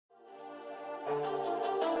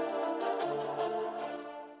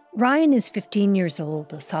Ryan is 15 years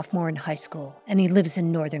old, a sophomore in high school, and he lives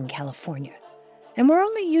in Northern California. And we're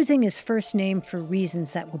only using his first name for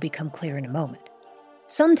reasons that will become clear in a moment.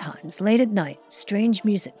 Sometimes, late at night, strange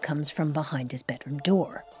music comes from behind his bedroom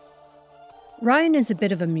door. Ryan is a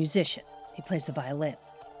bit of a musician. He plays the violin.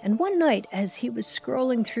 And one night, as he was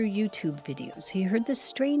scrolling through YouTube videos, he heard this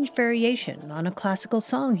strange variation on a classical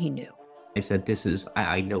song he knew. I said,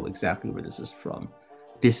 I know exactly where this is from.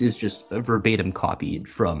 This is just a verbatim copied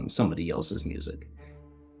from somebody else's music.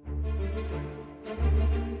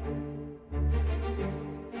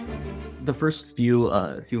 The first few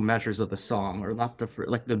measures of the song, or not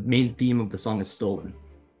the main theme of the song is stolen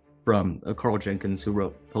from Carl Jenkins, who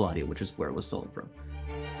wrote Palladio, which is where it was stolen from.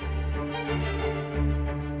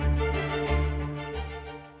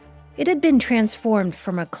 It had been transformed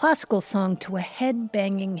from a classical song to a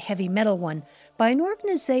head-banging heavy metal one by an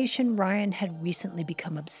organization Ryan had recently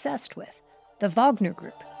become obsessed with, the Wagner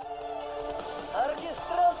Group.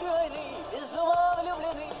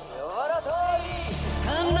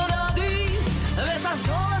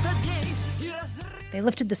 They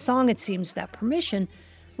lifted the song, it seems, without permission,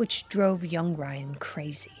 which drove young Ryan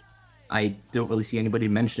crazy. I don't really see anybody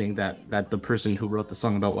mentioning that the person who wrote the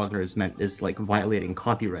song about Wagner is like violating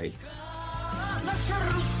copyright.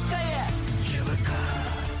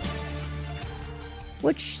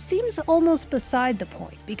 Which seems almost beside the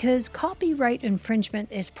point, because copyright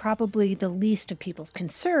infringement is probably the least of people's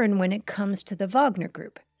concern when it comes to the Wagner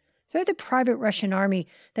Group. They're the private Russian army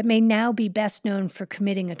that may now be best known for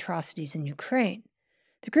committing atrocities in Ukraine.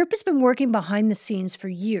 The group has been working behind the scenes for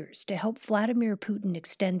years to help Vladimir Putin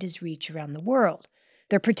extend his reach around the world.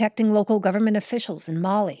 They're protecting local government officials in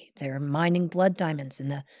Mali. They're mining blood diamonds in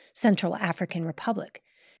the Central African Republic.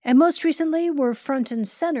 And most recently were front and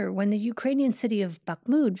center when the Ukrainian city of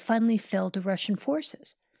Bakhmut finally fell to Russian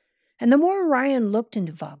forces. And the more Ryan looked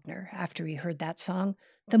into Wagner after he heard that song,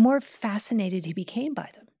 the more fascinated he became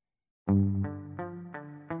by them.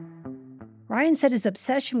 Ryan said his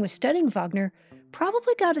obsession with studying Wagner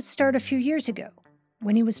probably got its start a few years ago,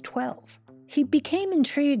 when he was 12. He became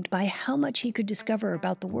intrigued by how much he could discover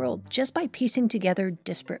about the world just by piecing together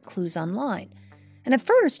disparate clues online. And at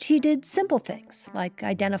first, he did simple things, like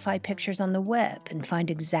identify pictures on the web and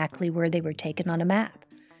find exactly where they were taken on a map.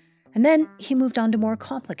 And then he moved on to more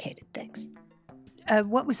complicated things.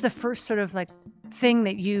 What was the first sort of thing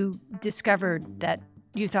that you discovered that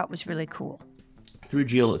you thought was really cool? Through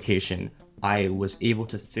geolocation, I was able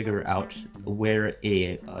to figure out where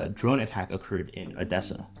a drone attack occurred in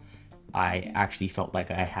Odessa. I actually felt like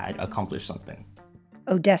I had accomplished something.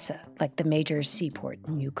 Odessa, like the major seaport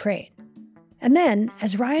in Ukraine. And then,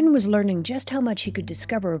 as Ryan was learning just how much he could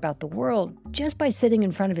discover about the world just by sitting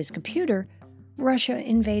in front of his computer, Russia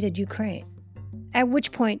invaded Ukraine. At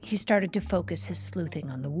which point, he started to focus his sleuthing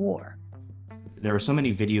on the war. There are so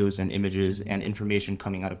many videos and images and information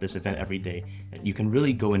coming out of this event every day that you can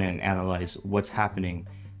really go in and analyze what's happening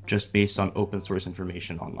just based on open source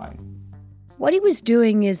information online. What he was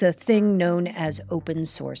doing is a thing known as open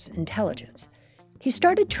source intelligence. He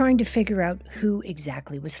started trying to figure out who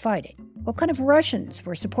exactly was fighting, what kind of Russians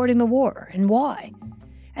were supporting the war, and why.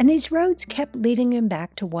 And these roads kept leading him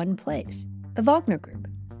back to one place, the Wagner Group.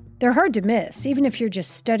 They're hard to miss, even if you're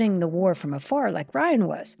just studying the war from afar like Ryan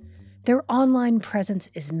was. Their online presence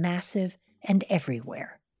is massive and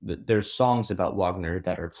everywhere. There's songs about Wagner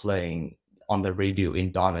that are playing on the radio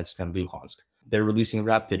in Donetsk and Luhansk. They're releasing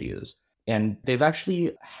rap videos. And they've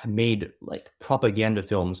actually made propaganda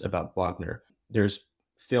films about Wagner. There's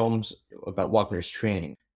films about Wagner's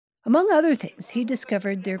training. Among other things, he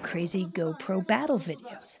discovered their crazy GoPro battle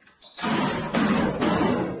videos.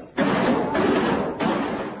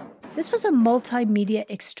 This was a multimedia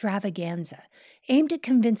extravaganza aimed at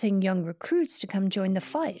convincing young recruits to come join the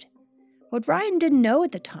fight. What Ryan didn't know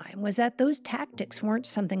at the time was that those tactics weren't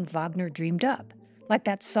something Wagner dreamed up. Like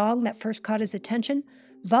that song that first caught his attention,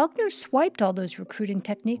 Wagner swiped all those recruiting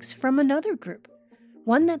techniques from another group,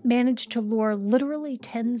 one that managed to lure literally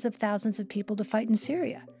tens of thousands of people to fight in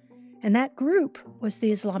Syria. And that group was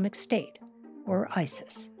the Islamic State, or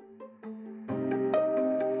ISIS.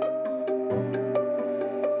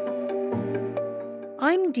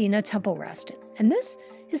 I'm Dina Temple-Raston, and this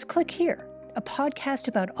is Click Here, a podcast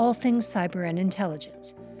about all things cyber and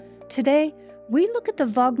intelligence. Today, we look at the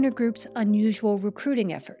Wagner Group's unusual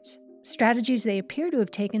recruiting efforts, strategies they appear to have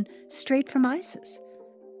taken straight from ISIS.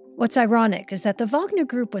 What's ironic is that the Wagner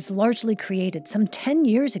Group was largely created some 10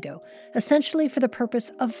 years ago, essentially for the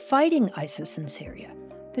purpose of fighting ISIS in Syria.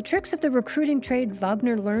 The tricks of the recruiting trade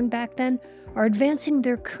Wagner learned back then are advancing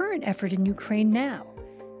their current effort in Ukraine now.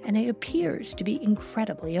 and it appears to be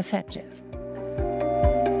incredibly effective.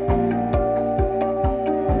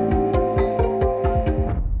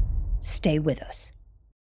 Stay with us.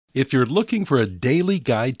 If you're looking for a daily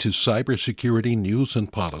guide to cybersecurity news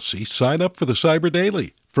and policy, sign up for the Cyber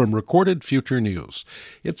Daily from Recorded Future News.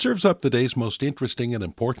 It serves up the day's most interesting and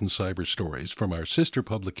important cyber stories from our sister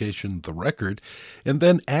publication, The Record, and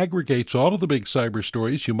then aggregates all of the big cyber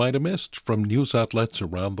stories you might have missed from news outlets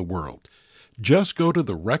around the world. Just go to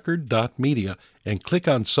therecord.media and click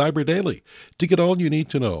on Cyber Daily to get all you need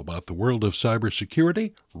to know about the world of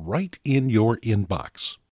cybersecurity right in your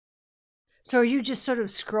inbox. So are you just sort of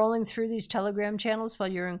scrolling through these Telegram channels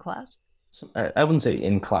while you're in class? So I wouldn't say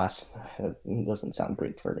in class. It doesn't sound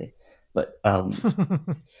great for me. But,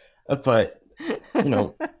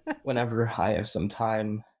 whenever I have some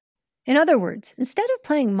time. In other words, instead of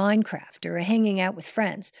playing Minecraft or hanging out with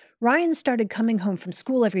friends, Ryan started coming home from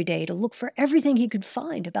school every day to look for everything he could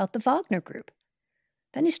find about the Wagner Group.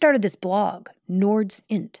 Then he started this blog, Nord's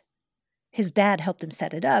Int. His dad helped him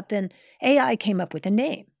set it up, and AI came up with a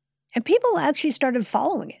name. And people actually started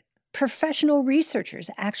following it. Professional researchers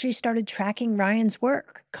actually started tracking Ryan's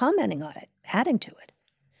work, commenting on it, adding to it.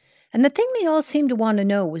 And the thing they all seemed to want to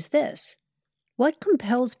know was this: what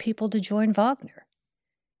compels people to join Wagner?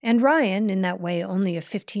 And Ryan, in that way only a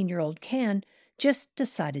 15-year-old can, just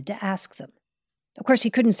decided to ask them. Of course, he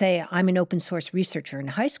couldn't say, "I'm an open source researcher" in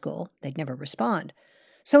high school. They'd never respond.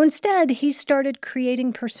 So instead, he started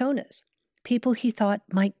creating personas, people he thought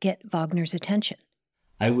might get Wagner's attention.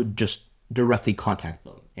 I would just directly contact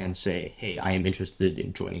them and say, hey, I am interested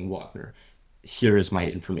in joining Wagner. Here is my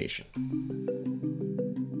information.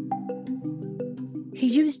 He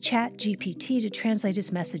used ChatGPT to translate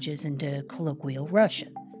his messages into colloquial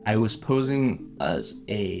Russian. I was posing as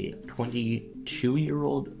a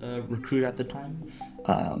 22-year-old recruit at the time.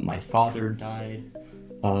 My father died,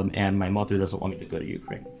 and my mother doesn't want me to go to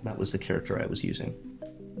Ukraine. That was the character I was using.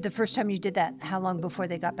 The first time you did that, how long before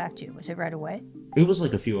they got back to you? Was it right away? It was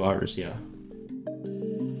like a few hours, yeah.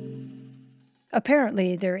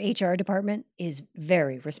 Apparently, their HR department is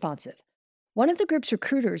very responsive. One of the group's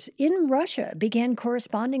recruiters in Russia began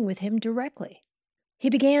corresponding with him directly. He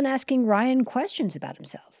began asking Ryan questions about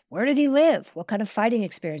himself. Where did he live? What kind of fighting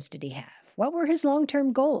experience did he have? What were his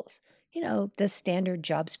long-term goals? The standard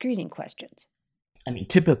job screening questions. I mean,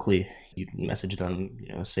 typically, you message them,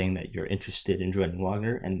 saying that you're interested in joining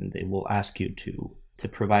Wagner, and then they will ask you to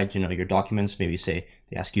provide, your documents. Maybe they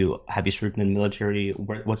ask you, have you served in the military?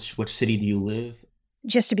 Which city do you live?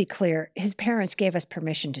 Just to be clear, his parents gave us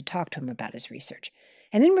permission to talk to him about his research.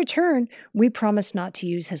 And in return, we promised not to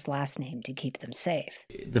use his last name to keep them safe.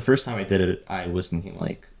 The first time I did it, I was thinking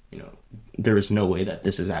there is no way that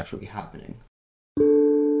this is actually happening.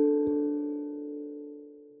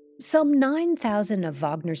 Some 9,000 of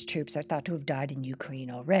Wagner's troops are thought to have died in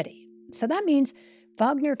Ukraine already. So that means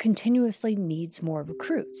Wagner continuously needs more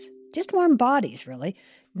recruits. Just warm bodies, really.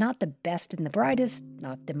 Not the best and the brightest,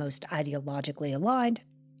 not the most ideologically aligned,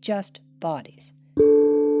 just bodies.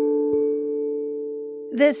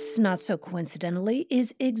 This, not so coincidentally,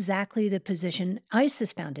 is exactly the position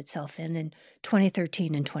ISIS found itself in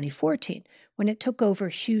 2013 and 2014, when it took over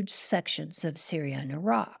huge sections of Syria and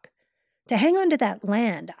Iraq. To hang on to that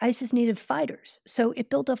land, ISIS needed fighters, so it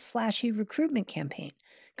built a flashy recruitment campaign,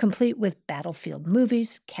 complete with battlefield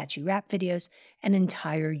movies, catchy rap videos, and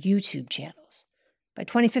entire YouTube channels. By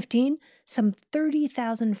 2015, some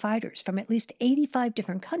 30,000 fighters from at least 85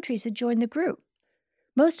 different countries had joined the group.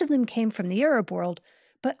 Most of them came from the Arab world,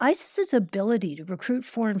 but ISIS's ability to recruit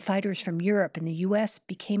foreign fighters from Europe and the US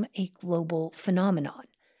became a global phenomenon.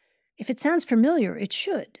 If it sounds familiar, it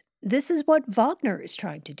should. This is what Wagner is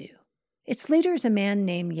trying to do. Its leader is a man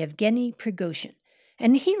named Yevgeny Prigozhin,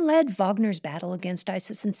 and he led Wagner's battle against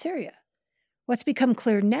ISIS in Syria. What's become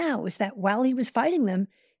clear now is that while he was fighting them,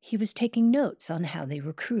 he was taking notes on how they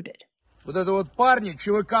recruited. Вот это вот парни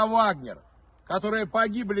ЧВК «Вагнер», которые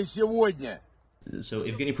погибли сегодня. So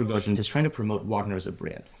Yevgeny Prigozhin is trying to promote Wagner as a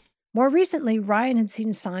brand. More recently, Ryan had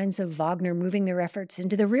seen signs of Wagner moving their efforts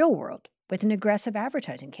into the real world with an aggressive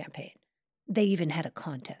advertising campaign. They even had a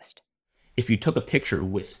contest. If you took a picture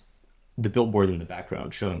with the billboard in the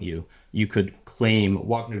background showing you could claim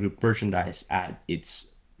Wagner Group merchandise at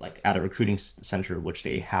a recruiting center, which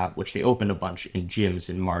they opened a bunch in gyms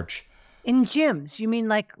in March. In gyms? You mean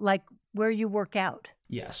like where you work out?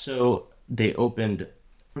 Yeah, so they opened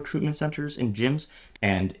recruitment centers in gyms,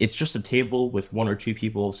 and it's just a table with one or two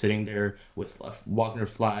people sitting there with a Wagner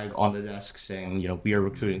flag on the desk saying, we are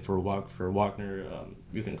recruiting for Wagner,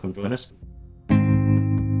 you can come join us.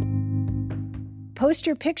 Post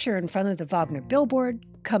your picture in front of the Wagner billboard,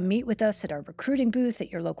 come meet with us at our recruiting booth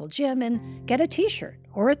at your local gym and get a t-shirt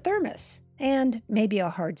or a thermos, and maybe a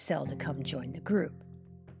hard sell to come join the group.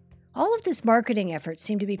 All of this marketing effort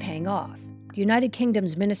seemed to be paying off. The United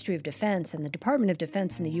Kingdom's Ministry of Defense and the Department of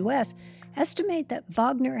Defense in the U.S. estimate that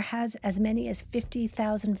Wagner has as many as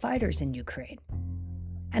 50,000 fighters in Ukraine.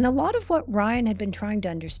 And a lot of what Ryan had been trying to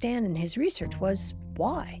understand in his research was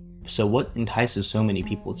why. So what entices so many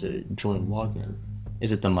people to join Wagner?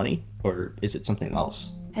 Is it the money, or is it something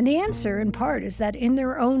else? And the answer, in part, is that in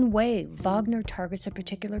their own way, Wagner targets a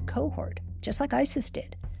particular cohort, just like ISIS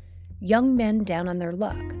did. Young men down on their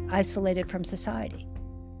luck, isolated from society.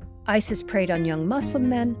 ISIS preyed on young Muslim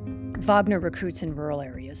men. Wagner recruits in rural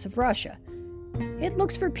areas of Russia. It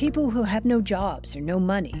looks for people who have no jobs or no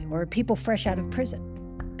money, or people fresh out of prison.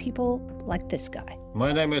 People like this guy.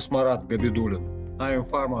 My name is Marat Gabidulin. I am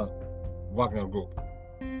farmer, Wagner Group.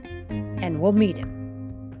 And we'll meet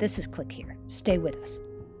him. This is Click Here. Stay with us.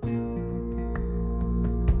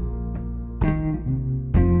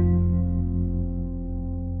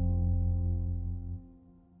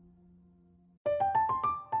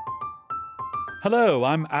 Hello,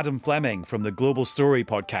 I'm Adam Fleming from the Global Story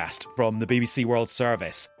podcast from the BBC World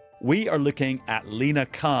Service. We are looking at Lina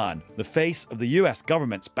Khan, the face of the US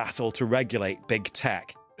government's battle to regulate big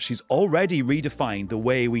tech. She's already redefined the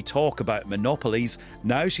way we talk about monopolies.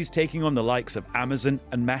 Now she's taking on the likes of Amazon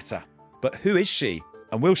and Meta. But who is she,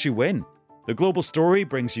 and will she win? The Global Story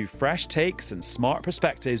brings you fresh takes and smart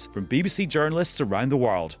perspectives from BBC journalists around the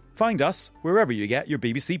world. Find us wherever you get your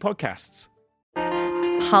BBC podcasts.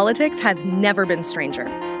 Politics has never been stranger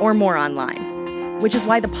or more online, which is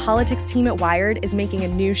why the politics team at Wired is making a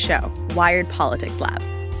new show, Wired Politics Lab.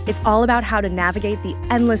 It's all about how to navigate the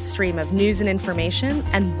endless stream of news and information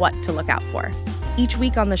and what to look out for. Each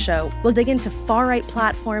week on the show, we'll dig into far-right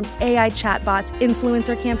platforms, AI chatbots,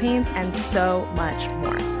 influencer campaigns, and so much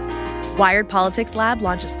more. Wired Politics Lab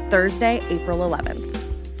launches Thursday, April 11th.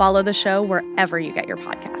 Follow the show wherever you get your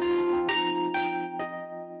podcasts.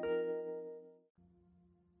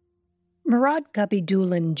 Marat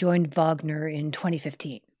Gabidulin joined Wagner in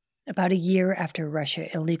 2015, about a year after Russia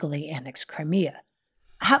illegally annexed Crimea.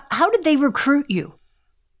 How did they recruit you?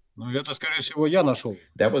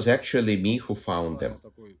 That was actually me who found them.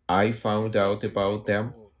 I found out about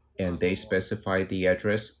them, and they specified the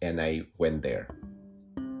address, and I went there.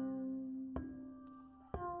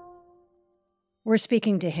 We're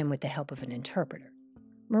speaking to him with the help of an interpreter.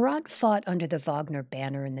 Marat fought under the Wagner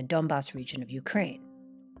banner in the Donbas region of Ukraine,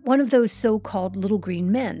 one of those so-called little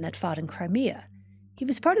green men that fought in Crimea. He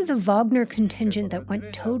was part of the Wagner contingent that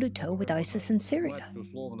went toe-to-toe with ISIS in Syria.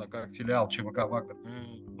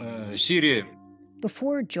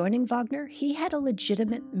 Before joining Wagner, he had a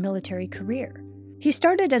legitimate military career. He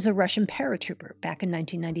started as a Russian paratrooper back in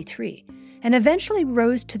 1993 and eventually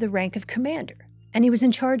rose to the rank of commander, and he was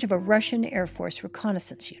in charge of a Russian Air Force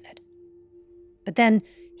reconnaissance unit. But then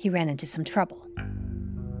he ran into some trouble.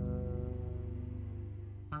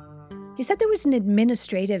 He said there was an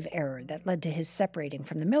administrative error that led to his separating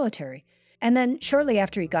from the military, and then shortly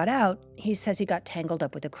after he got out, he says he got tangled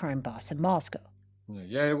up with a crime boss in Moscow.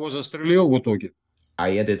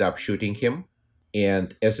 I ended up shooting him,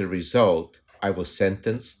 and as a result, I was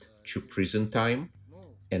sentenced to prison time,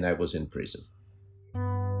 and I was in prison.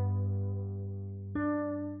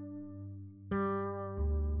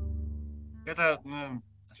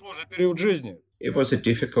 It was a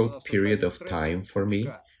difficult period of time for me.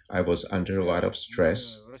 I was under a lot of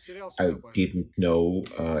stress. I didn't know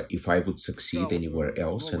if I would succeed anywhere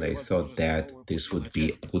else, and I thought that this would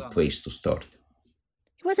be a good place to start.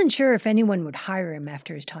 He wasn't sure if anyone would hire him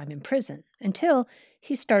after his time in prison, until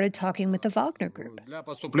he started talking with the Wagner Group. And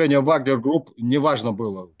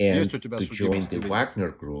to join the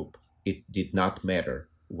Wagner Group, it did not matter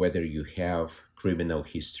whether you have criminal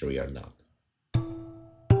history or not.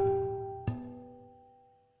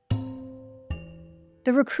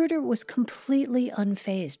 The recruiter was completely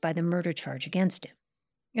unfazed by the murder charge against him.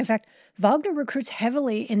 In fact, Wagner recruits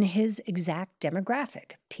heavily in his exact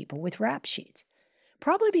demographic, people with rap sheets,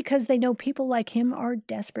 probably because they know people like him are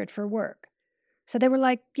desperate for work. So they were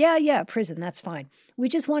like, yeah, prison, that's fine. We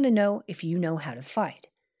just want to know if you know how to fight.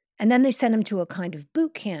 And then they sent him to a kind of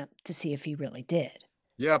boot camp to see if he really did.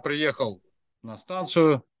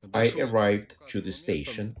 I arrived to the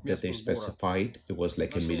station that they specified. It was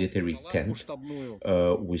like a military tent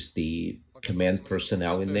with the command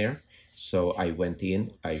personnel in there. So I went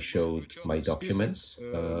in, I showed my documents.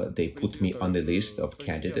 They put me on the list of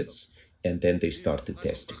candidates, and then they started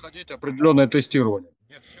testing.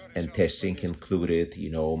 And testing included,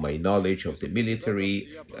 my knowledge of the military,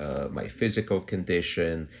 my physical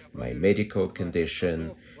condition, my medical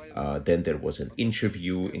condition. Then there was an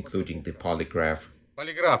interview, including the polygraph.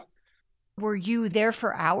 Полиграф. Were you there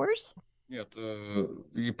for hours? Нет,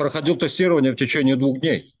 и проходил тестирование в течение 2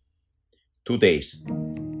 дней. 2 days.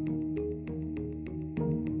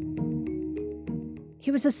 He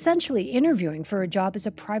was essentially interviewing for a job as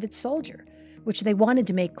a private soldier, which they wanted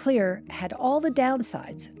to make clear had all the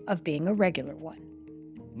downsides of being a regular one.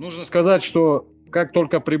 Нужно сказать, что как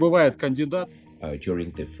только прибывает кандидат,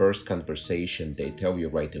 During the first conversation, they tell you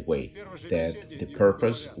right away that the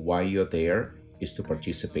purpose why you're there is to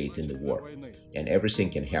participate in the war. And everything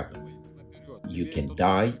can happen. You can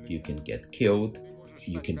die, you can get killed,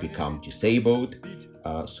 you can become disabled.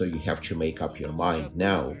 So you have to make up your mind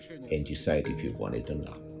now and decide if you want it or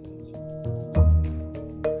not.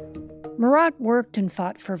 Murat worked and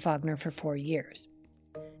fought for Wagner for 4 years.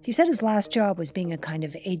 He said his last job was being a kind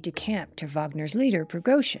of aide-de-camp to Wagner's leader,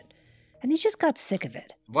 Prigozhin, and he just got sick of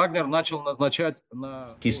it. Вагнер начал назначать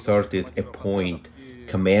на... He started appoint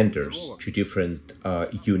commanders to different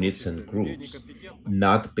units and groups,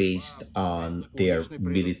 not based on their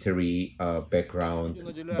military background,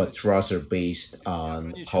 but rather based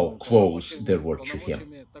on how close they were to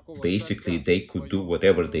him. Basically, they could do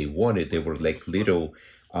whatever they wanted. They were like little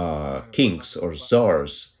kings or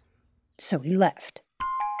czars. So he left.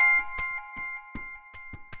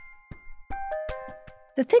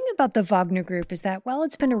 The thing about the Wagner Group is that while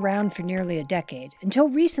it's been around for nearly a decade, until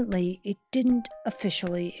recently it didn't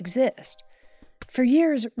officially exist. For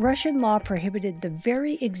years, Russian law prohibited the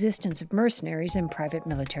very existence of mercenaries and private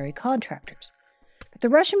military contractors. But the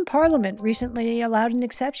Russian parliament recently allowed an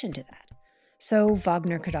exception to that, so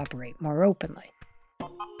Wagner could operate more openly.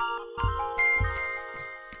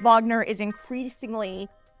 Wagner is increasingly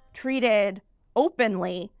treated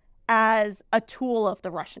openly as a tool of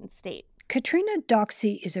the Russian state. Katrina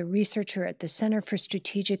Doxy is a researcher at the Center for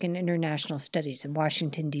Strategic and International Studies in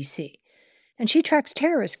Washington, D.C., and she tracks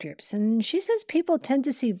terrorist groups, and she says people tend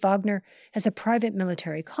to see Wagner as a private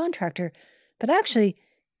military contractor, but actually,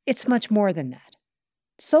 it's much more than that.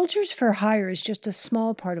 Soldiers for hire is just a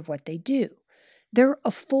small part of what they do. They're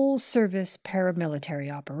a full-service paramilitary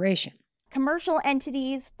operation. Commercial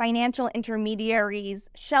entities, financial intermediaries,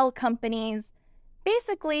 shell companies,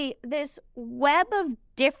 basically this web of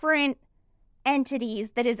different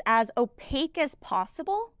entities that is as opaque as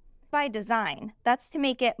possible by design. That's to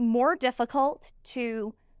make it more difficult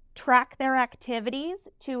to track their activities,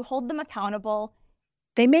 to hold them accountable.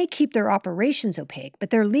 They may keep their operations opaque,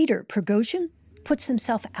 but their leader, Prigozhin, puts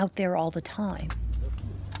himself out there all the time.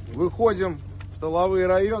 Выходим в тыловые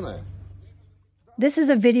районы. This is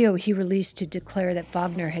a video he released to declare that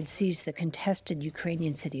Wagner had seized the contested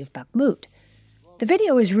Ukrainian city of Bakhmut. The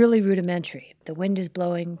video is really rudimentary. The wind is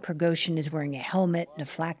blowing, Prigozhin is wearing a helmet and a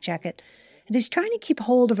flak jacket, and he's trying to keep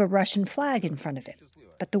hold of a Russian flag in front of him,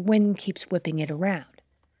 but the wind keeps whipping it around.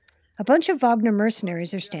 A bunch of Wagner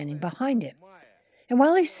mercenaries are standing behind him. And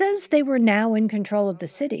while he says they were now in control of the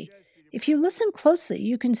city, if you listen closely,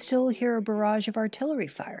 you can still hear a barrage of artillery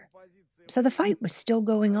fire. So the fight was still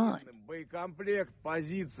going on.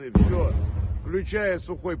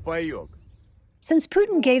 Since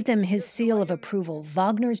Putin gave them his seal of approval,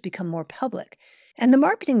 Wagner's become more public, and the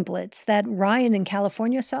marketing blitz that Ryan in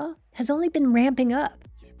California saw has only been ramping up.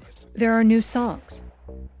 There are new songs.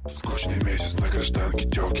 Скучный месяц на гражданке,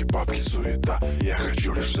 тёлки, бабки, суета. Я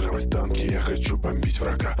хочу лишь взрывать танки, я хочу бомбить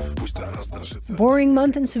врага. Пусть да раздражится. Boring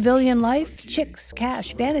month in civilian life, chicks,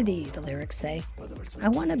 cash, vanity, the lyrics say. I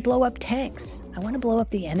want to blow up tanks. I want to blow up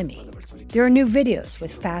the enemy. There are new videos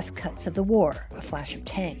with fast cuts of the war, a flash of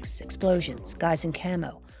tanks, explosions, guys in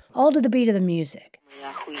camo, all to the beat of the music.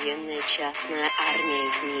 Охуенная частная армия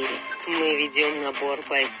в мире. Мы ведем набор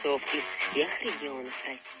бойцов из всех регионов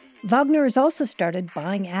России. Wagner has also started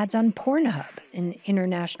buying ads on Pornhub, an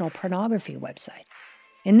international pornography website.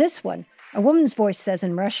 In this one, a woman's voice says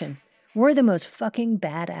in Russian, "We're the most fucking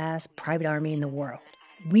badass private army in the world.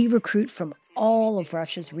 We recruit from all of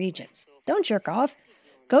Russia's regions. Don't jerk off.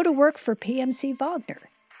 Go to work for PMC Wagner."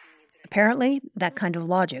 Apparently, that kind of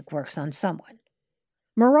logic works on someone.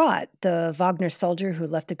 Murat, the Wagner soldier who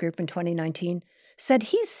left the group in 2019, said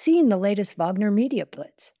he's seen the latest Wagner media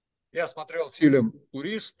blitz. Я смотрел фильм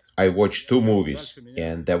 «Турист». I watched 2 movies,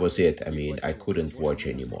 and that was it. I mean, I couldn't watch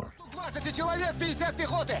anymore.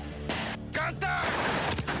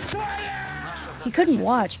 He couldn't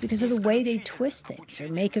watch because of the way they twist things or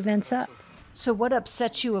make events up. So what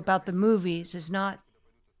upsets you about the movies is not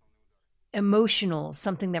emotional,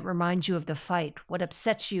 something that reminds you of the fight. What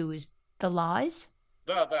upsets you is the lies?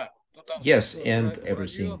 Да, да. Yes, and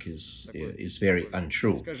everything is very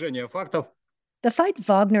untrue. The fight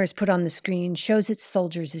Wagner has put on the screen shows its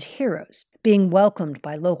soldiers as heroes, being welcomed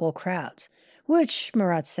by local crowds, which,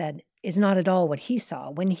 Murat said, is not at all what he saw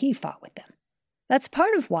when he fought with them. That's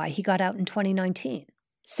part of why he got out in 2019.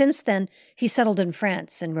 Since then, he settled in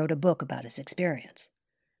France and wrote a book about his experience.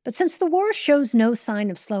 But since the war shows no sign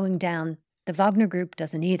of slowing down, the Wagner Group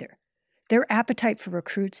doesn't either. Their appetite for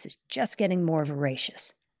recruits is just getting more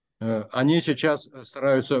voracious. At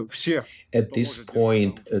this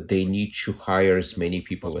point, they need to hire as many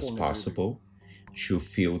people as possible to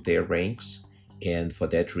fill their ranks. And for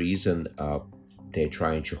that reason, they're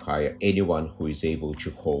trying to hire anyone who is able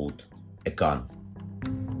to hold a gun.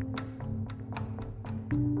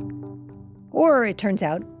 Or, it turns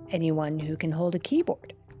out, anyone who can hold a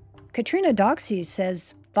keyboard. Katrina Doxy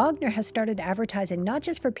says Wagner has started advertising not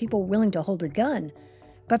just for people willing to hold a gun,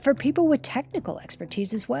 but for people with technical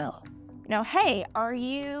expertise as well. You know, hey, are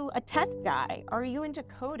you a tech guy? Are you into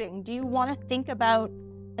coding? Do you want to think about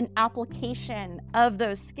an application of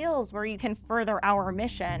those skills where you can further our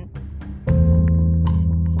mission?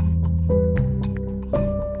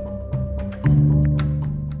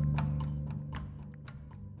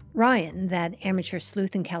 Ryan, that amateur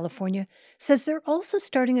sleuth in California, says they're also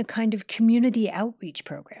starting a kind of community outreach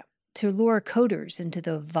program to lure coders into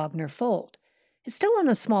the Wagner fold. It's still on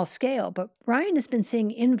a small scale, but Ryan has been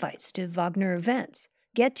seeing invites to Wagner events,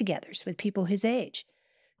 get-togethers with people his age.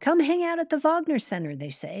 Come hang out at the Wagner Center,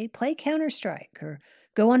 they say, play Counter-Strike, or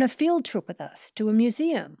go on a field trip with us to a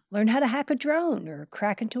museum, learn how to hack a drone, or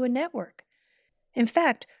crack into a network. In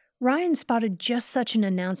fact, Ryan spotted just such an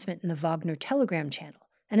announcement in the Wagner Telegram channel.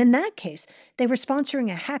 And in that case, they were sponsoring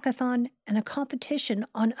a hackathon and a competition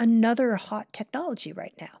on another hot technology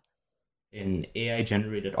right now. An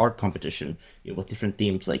AI-generated art competition with different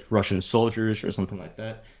themes like Russian soldiers or something like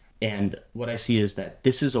that. And what I see is that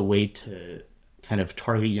this is a way to kind of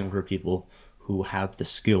target younger people who have the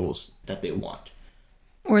skills that they want.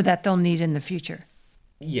 Or that they'll need in the future.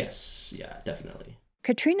 Yes, yeah, definitely.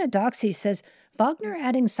 Katrina Doxy says Wagner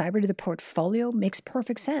adding cyber to the portfolio makes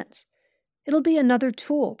perfect sense. It'll be another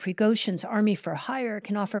tool Prigozhin's army for hire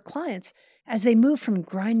can offer clients as they move from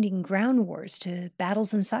grinding ground wars to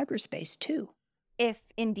battles in cyberspace, too. If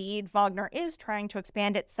indeed Wagner is trying to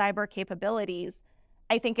expand its cyber capabilities,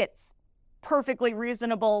 I think it's perfectly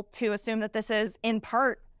reasonable to assume that this is in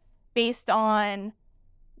part based on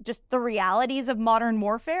just the realities of modern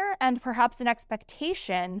warfare and perhaps an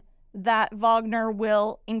expectation that Wagner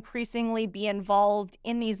will increasingly be involved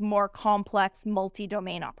in these more complex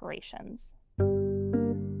multi-domain operations.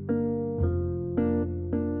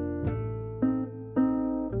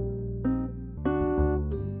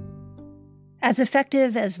 As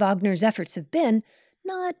effective as Wagner's efforts have been,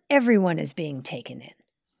 not everyone is being taken in.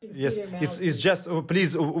 Yes, it's just,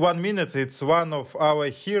 please, 1 minute. It's one of our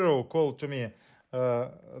hero called to me.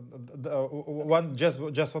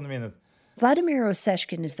 Just 1 minute. Vladimir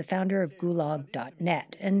Oseshkin is the founder of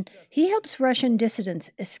Gulag.net, and he helps Russian dissidents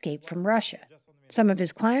escape from Russia. Some of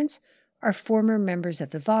his clients are former members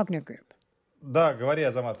of the Wagner Group. Да, говори,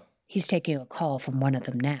 Азамат. He's taking a call from one of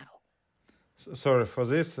them now. Sorry for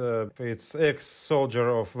this. It's ex-soldier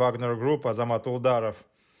of Wagner Group, Azamat Uldarov.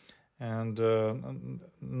 And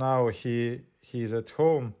now he's at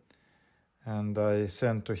home. And I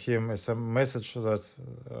sent to him a message that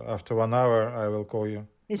after 1 hour I will call you.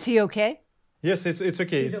 Is he okay? Yes, it's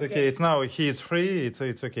okay. It's okay. It's now he's free. It's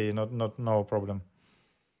okay. No problem.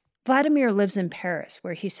 Vladimir lives in Paris,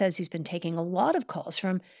 where he says he's been taking a lot of calls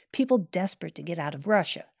from people desperate to get out of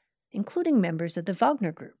Russia, including members of the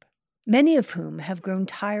Wagner Group, many of whom have grown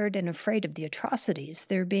tired and afraid of the atrocities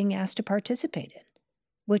they're being asked to participate in,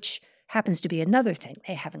 which happens to be another thing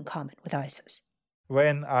they have in common with ISIS.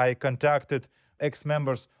 When I contacted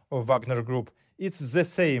ex-members of Wagner Group, it's the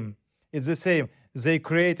same. It's the same. They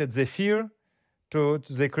created the fear,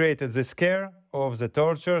 they created the scare of the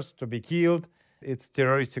tortures to be killed. It's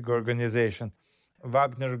terroristic organization.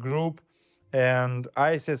 Wagner Group and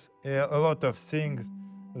ISIS, a lot of things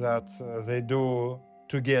that they do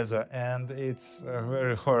together, and it's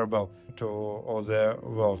very horrible to all the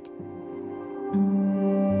world.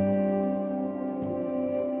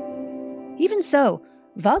 Even so,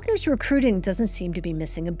 Wagner's recruiting doesn't seem to be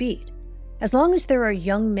missing a beat. As long as there are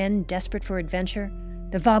young men desperate for adventure,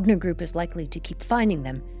 the Wagner Group is likely to keep finding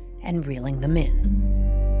them and reeling them in.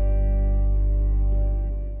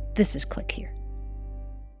 This is Click Here.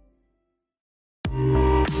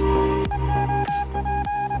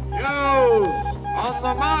 On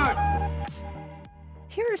the mark!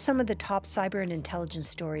 Here are some of the top cyber and intelligence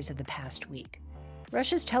stories of the past week.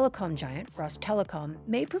 Russia's telecom giant, Rostelecom,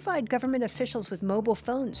 may provide government officials with mobile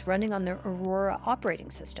phones running on their Aurora operating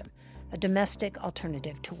system, a domestic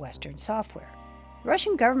alternative to Western software. The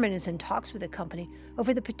Russian government is in talks with the company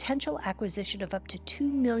over the potential acquisition of up to 2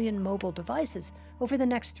 million mobile devices over the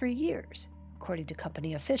next 3 years, according to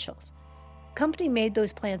company officials. The company made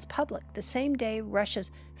those plans public the same day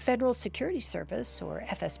Russia's Federal Security Service, or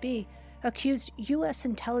FSB, accused U.S.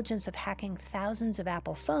 intelligence of hacking thousands of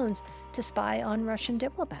Apple phones to spy on Russian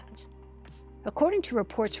diplomats. According to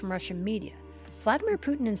reports from Russian media, Vladimir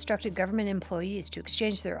Putin instructed government employees to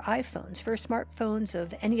exchange their iPhones for smartphones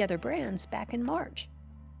of any other brands back in March.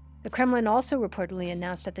 The Kremlin also reportedly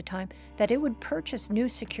announced at the time that it would purchase new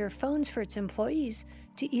secure phones for its employees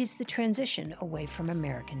to ease the transition away from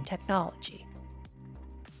American technology.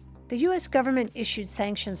 The U.S. government issued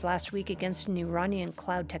sanctions last week against an Iranian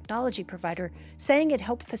cloud technology provider, saying it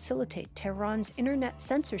helped facilitate Tehran's internet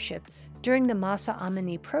censorship during the Mahsa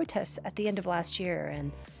Amini protests at the end of last year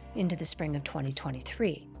and into the spring of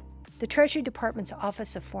 2023. The Treasury Department's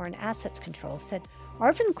Office of Foreign Assets Control said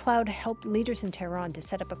Arvin Cloud helped leaders in Tehran to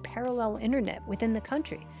set up a parallel internet within the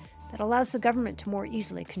country that allows the government to more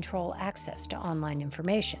easily control access to online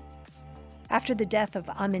information. After the death of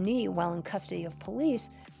Amini while in custody of police,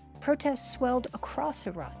 protests swelled across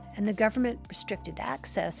Iran, and the government restricted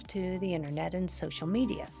access to the internet and social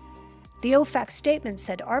media. The OFAC statement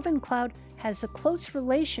said Arvin Cloud has a close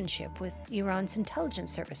relationship with Iran's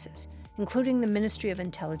intelligence services, including the Ministry of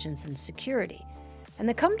Intelligence and Security, and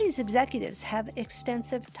the company's executives have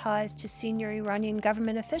extensive ties to senior Iranian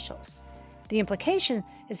government officials. The implication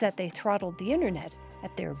is that they throttled the internet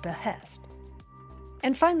at their behest.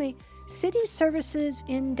 And finally, city services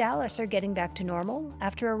in Dallas are getting back to normal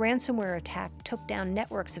after a ransomware attack took down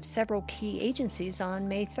networks of several key agencies on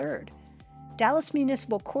May 3rd. Dallas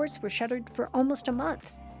municipal courts were shuttered for almost a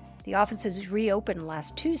month. The offices reopened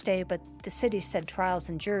last Tuesday, but the city said trials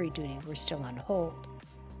and jury duty were still on hold.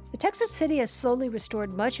 The Texas city has slowly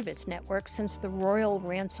restored much of its network since the Royal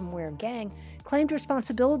ransomware gang claimed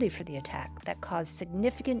responsibility for the attack that caused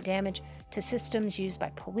significant damage to systems used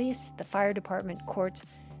by police, the fire department, courts,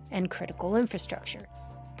 and critical infrastructure.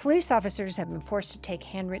 Police officers have been forced to take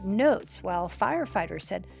handwritten notes, while firefighters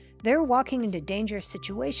said they're walking into dangerous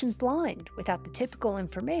situations blind without the typical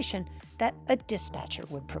information that a dispatcher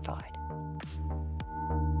would provide.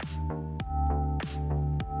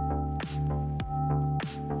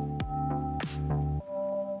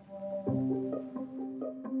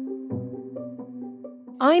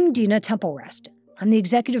 I'm Dina Temple-Raston. I'm the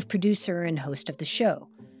executive producer and host of the show.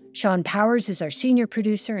 Sean Powers is our senior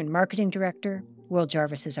producer and marketing director, Will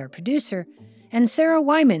Jarvis is our producer, and Sarah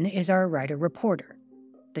Wyman is our writer-reporter.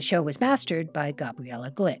 The show was mastered by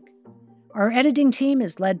Gabriella Glick. Our editing team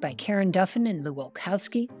is led by Karen Duffin and Lou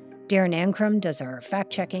Wolkowski. Darren Ankrum does our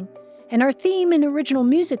fact-checking, and our theme and original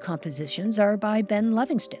music compositions are by Ben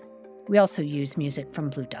Livingston. We also use music from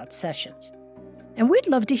Blue Dot Sessions. And we'd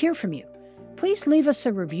love to hear from you. Please leave us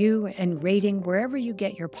a review and rating wherever you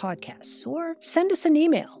get your podcasts, or send us an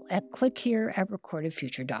email at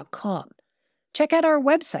clickhere@recordedfuture.com. Check out our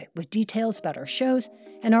website with details about our shows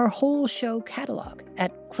and our whole show catalog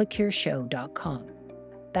at clickhereshow.com.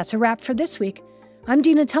 That's a wrap for this week. I'm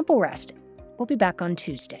Dina Temple-Raston. We'll be back on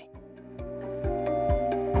Tuesday.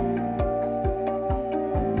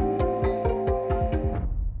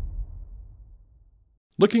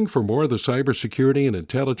 Looking for more of the cybersecurity and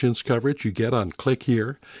intelligence coverage you get on Click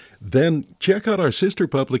Here? Then check out our sister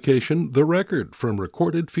publication, The Record, from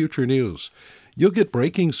Recorded Future News. You'll get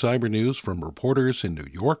breaking cyber news from reporters in New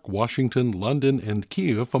York, Washington, London, and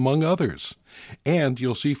Kyiv, among others. And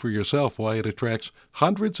you'll see for yourself why it attracts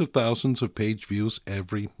hundreds of thousands of page views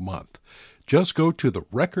every month. Just go to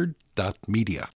therecord.media.